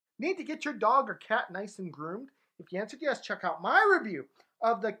Need to get your dog or cat nice and groomed? If you answered yes, check out my review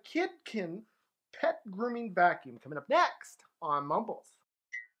of the Kidken pet grooming vacuum coming up next on Mumbles.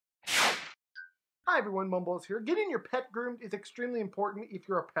 Hi everyone, Mumbles here. Getting your pet groomed is extremely important if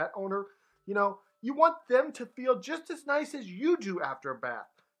you're a pet owner. You know, you want them to feel just as nice as you do after a bath.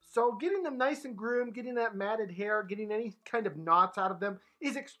 So getting them nice and groomed, getting that matted hair, getting any kind of knots out of them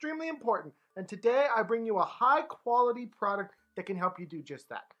is extremely important. And today I bring you a high quality product that can help you do just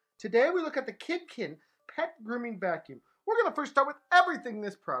that. Today we look at the Kidken pet grooming vacuum. We're going to first start with everything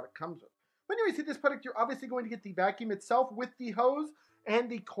this product comes with. When you receive this product, you're obviously going to get the vacuum itself with the hose and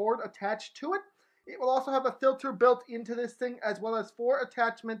the cord attached to it. It will also have a filter built into this thing, as well as 4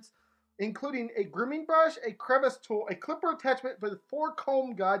 attachments, including a grooming brush, a crevice tool, a clipper attachment with 4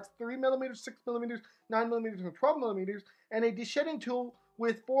 comb guides, 3mm, 6mm, 9mm, and 12mm, and a deshedding tool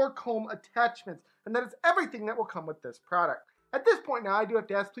with 4 comb attachments. And that is everything that will come with this product. At this point now, I do have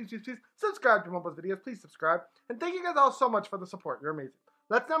to ask, please subscribe to MumblesVideos. Please subscribe. And thank you guys all so much for the support. You're amazing.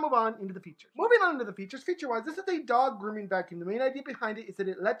 Let's now move on into the features. Moving on into the features, feature-wise, this is a dog grooming vacuum. The main idea behind it is that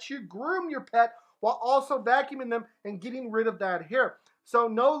it lets you groom your pet while also vacuuming them and getting rid of that hair. So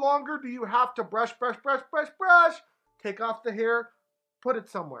no longer do you have to brush, take off the hair, put it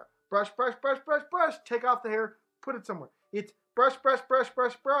somewhere. Brush, take off the hair, put it somewhere. It's brush,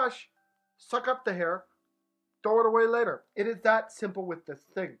 suck up the hair, throw it away later. It is that simple with this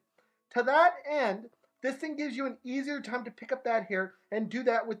thing. To that end, this thing gives you an easier time to pick up that hair and do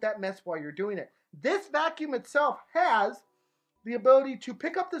that with that mess while you're doing it. This vacuum itself has the ability to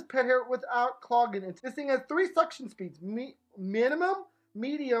pick up this pet hair without clogging it. This thing has 3 suction speeds, minimum,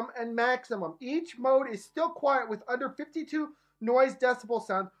 medium, and maximum. Each mode is still quiet with under 52 noise decibel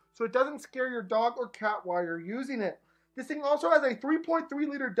sounds, so it doesn't scare your dog or cat while you're using it. This thing also has a 3.3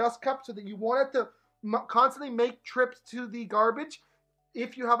 liter dust cup so that you won't have to constantly make trips to the garbage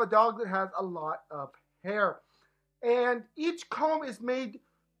if you have a dog that has a lot of hair. And each comb is made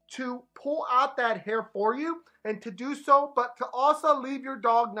to pull out that hair for you, and to do so, but to also leave your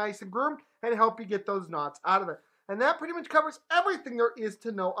dog nice and groomed and help you get those knots out of it. And that pretty much covers everything there is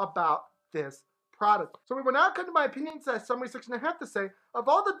to know about this product. So we will now come to my opinions as summary section. I have to say, of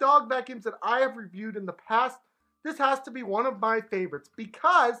all the dog vacuums that I have reviewed in the past, this has to be one of my favorites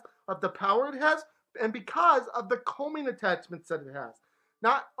because of the power it has and because of the combing attachments that it has.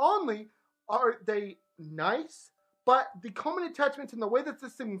 Not only are they nice, but the combing attachments and the way that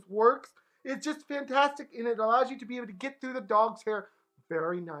this thing works is just fantastic, and it allows you to be able to get through the dog's hair.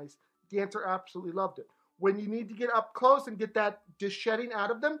 Very nice. Dancer absolutely loved it. When you need to get up close and get that shedding out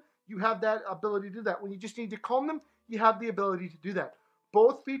of them, you have that ability to do that. When you just need to comb them, you have the ability to do that.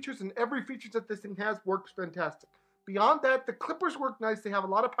 Both features and every feature that this thing has works fantastic. Beyond that, the clippers work nice. They have a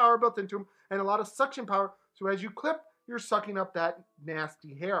lot of power built into them and a lot of suction power. So as you clip, you're sucking up that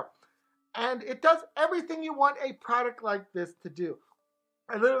nasty hair. And it does everything you want a product like this to do.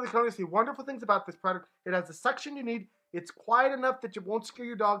 I literally can only see wonderful things about this product. It has the suction you need. It's quiet enough that you won't scare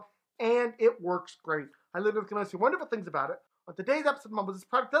your dog. And it works great. I literally can only see wonderful things about it. On today's episode of Mumbles, this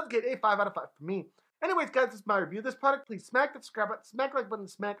product does get a 5 out of 5 for me. Anyways, guys, this is my review of this product. Please smack that subscribe button, smack the like button,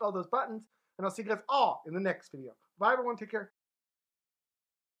 smack all those buttons. And I'll see you guys all in the next video. Bye, everyone. Take care.